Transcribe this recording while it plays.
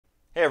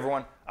Hey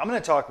everyone, I'm going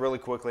to talk really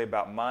quickly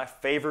about my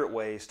favorite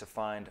ways to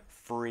find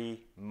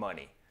free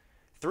money.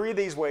 Three of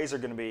these ways are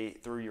going to be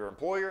through your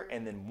employer,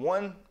 and then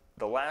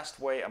the last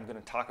way I'm going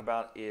to talk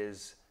about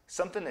is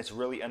something that's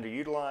really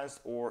underutilized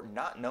or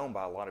not known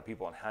by a lot of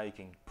people on how you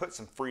can put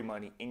some free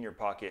money in your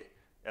pocket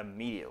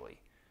immediately.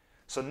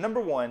 So number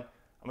one,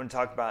 I'm going to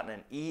talk about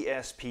an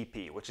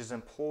ESPP, which is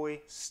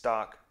Employee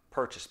Stock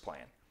Purchase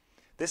Plan.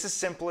 This is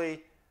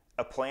simply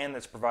a plan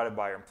that's provided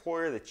by your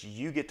employer that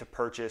you get to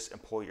purchase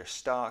employer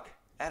stock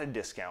at a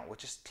discount,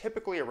 which is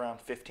typically around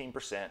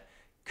 15%.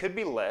 Could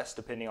be less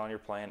depending on your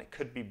plan. It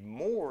could be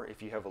more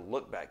if you have a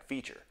look back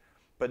feature.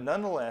 But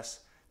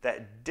nonetheless,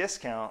 that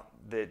discount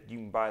that you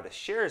can buy the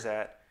shares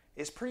at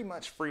is pretty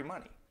much free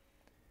money.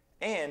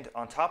 And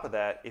on top of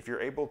that, if you're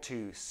able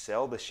to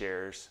sell the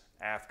shares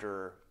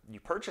after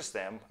you purchase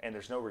them and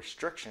there's no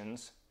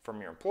restrictions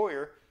from your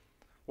employer,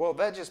 well,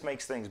 that just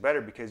makes things better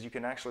because you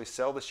can actually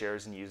sell the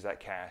shares and use that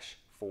cash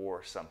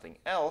for something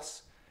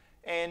else,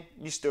 and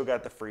you still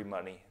got the free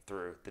money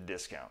through the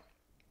discount.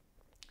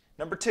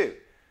 Number two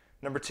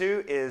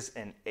is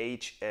an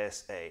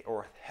HSA,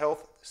 or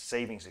health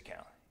savings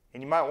account.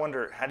 And you might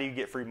wonder, how do you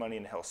get free money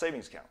in a health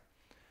savings account?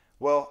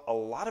 Well, a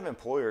lot of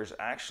employers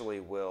actually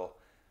will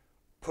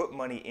put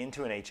money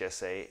into an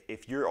HSA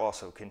if you're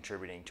also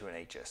contributing to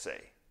an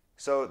HSA.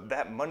 So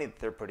that money that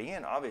they're putting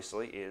in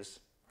obviously is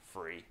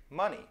free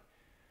money.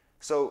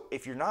 So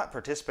if you're not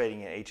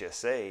participating in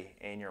HSA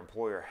and your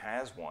employer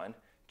has one,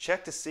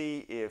 check to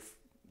see if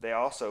they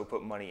also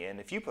put money in,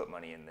 if you put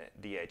money in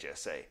the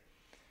HSA.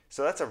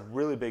 So that's a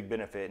really big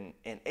benefit,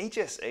 and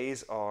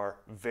HSAs are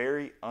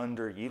very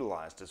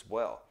underutilized as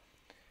well.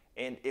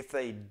 And if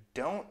they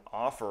don't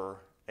offer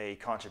a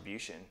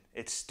contribution,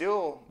 it's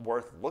still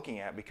worth looking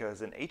at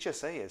because an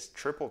HSA is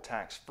triple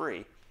tax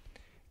free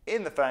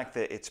in the fact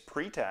that it's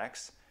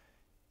pre-tax.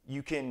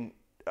 You can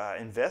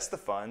invest the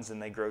funds and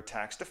they grow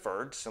tax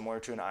deferred, similar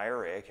to an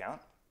IRA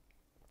account.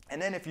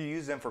 And then if you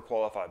use them for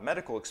qualified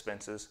medical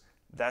expenses,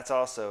 that's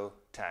also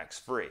tax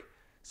free.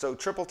 So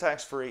triple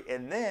tax free,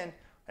 and then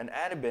an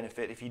added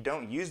benefit if you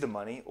don't use the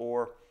money,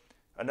 or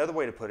another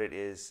way to put it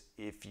is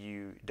if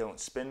you don't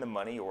spend the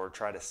money or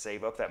try to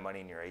save up that money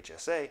in your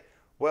HSA,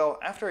 well,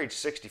 after age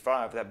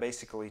 65, that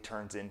basically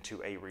turns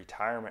into a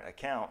retirement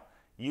account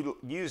you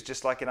use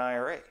just like an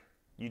IRA.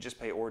 You just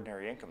pay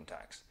ordinary income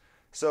tax.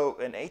 So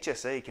an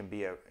HSA can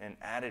be an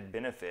added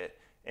benefit,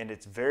 and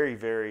it's very,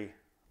 very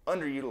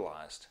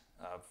underutilized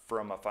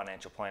from a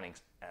financial planning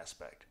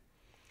aspect.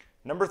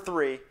 Number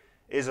three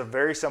is a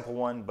very simple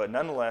one, but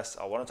nonetheless,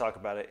 I want to talk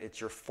about it. It's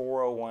your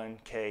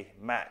 401k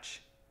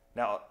match.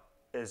 Now,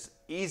 as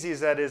easy as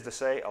that is to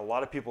say, a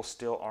lot of people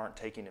still aren't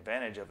taking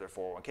advantage of their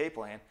 401k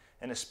plan,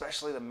 and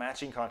especially the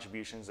matching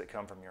contributions that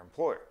come from your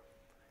employer.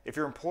 If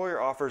your employer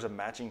offers a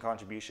matching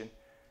contribution,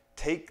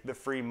 take the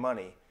free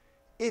money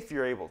if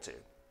you're able to.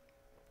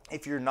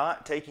 If you're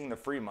not taking the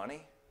free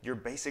money, you're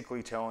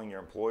basically telling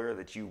your employer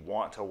that you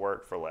want to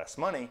work for less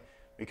money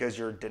because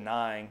you're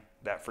denying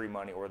that free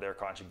money or their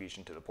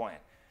contribution to the plan.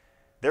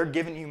 They're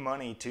giving you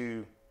money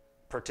to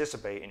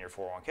participate in your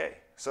 401k.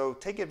 So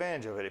take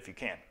advantage of it if you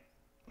can.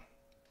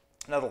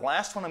 Now, the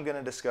last one I'm going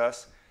to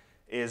discuss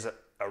is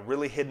a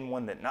really hidden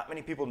one that not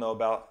many people know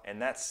about,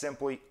 and that's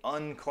simply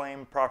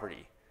unclaimed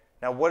property.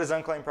 Now, what is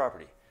unclaimed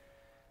property?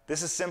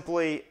 This is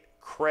simply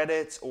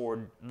credits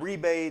or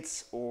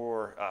rebates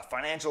or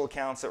financial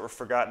accounts that were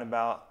forgotten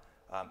about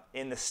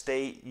in the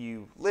state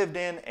you lived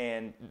in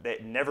and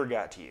that never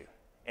got to you.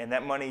 And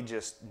that money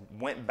just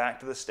went back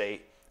to the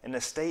state, and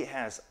the state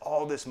has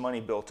all this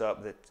money built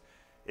up that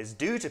is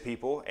due to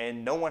people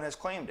and no one has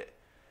claimed it.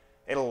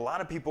 And a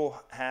lot of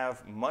people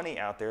have money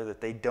out there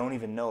that they don't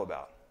even know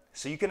about.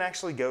 So you can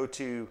actually go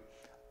to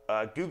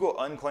Google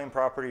unclaimed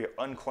property or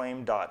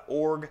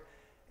unclaimed.org,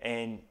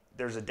 and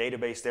there's a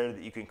database there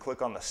that you can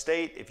click on the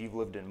state. If you've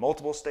lived in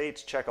multiple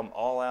states, check them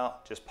all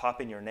out. Just pop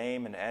in your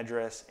name and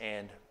address,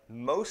 and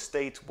most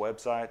states'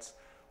 websites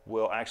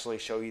will actually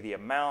show you the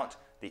amount,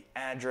 the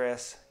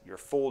address, your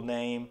full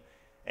name,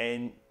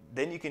 and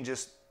then you can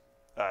just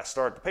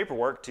start the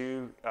paperwork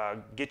to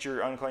get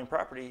your unclaimed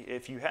property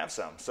if you have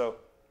some. So,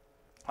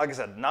 like I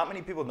said, not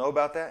many people know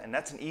about that, and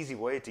that's an easy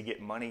way to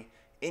get money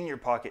in your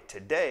pocket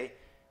today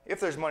if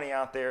there's money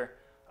out there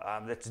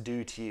that's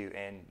due to you.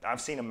 And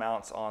I've seen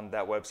amounts on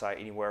that website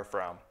anywhere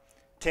from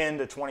 10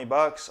 to 20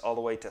 bucks all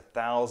the way to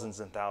thousands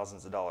and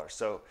thousands of dollars.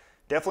 So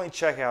definitely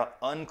check out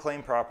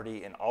unclaimed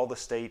property in all the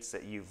states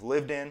that you've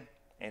lived in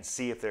and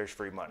see if there's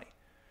free money.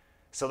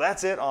 So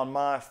that's it on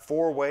my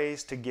 4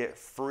 ways to get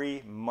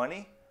free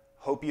money.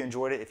 Hope you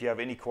enjoyed it. If you have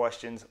any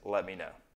questions, let me know.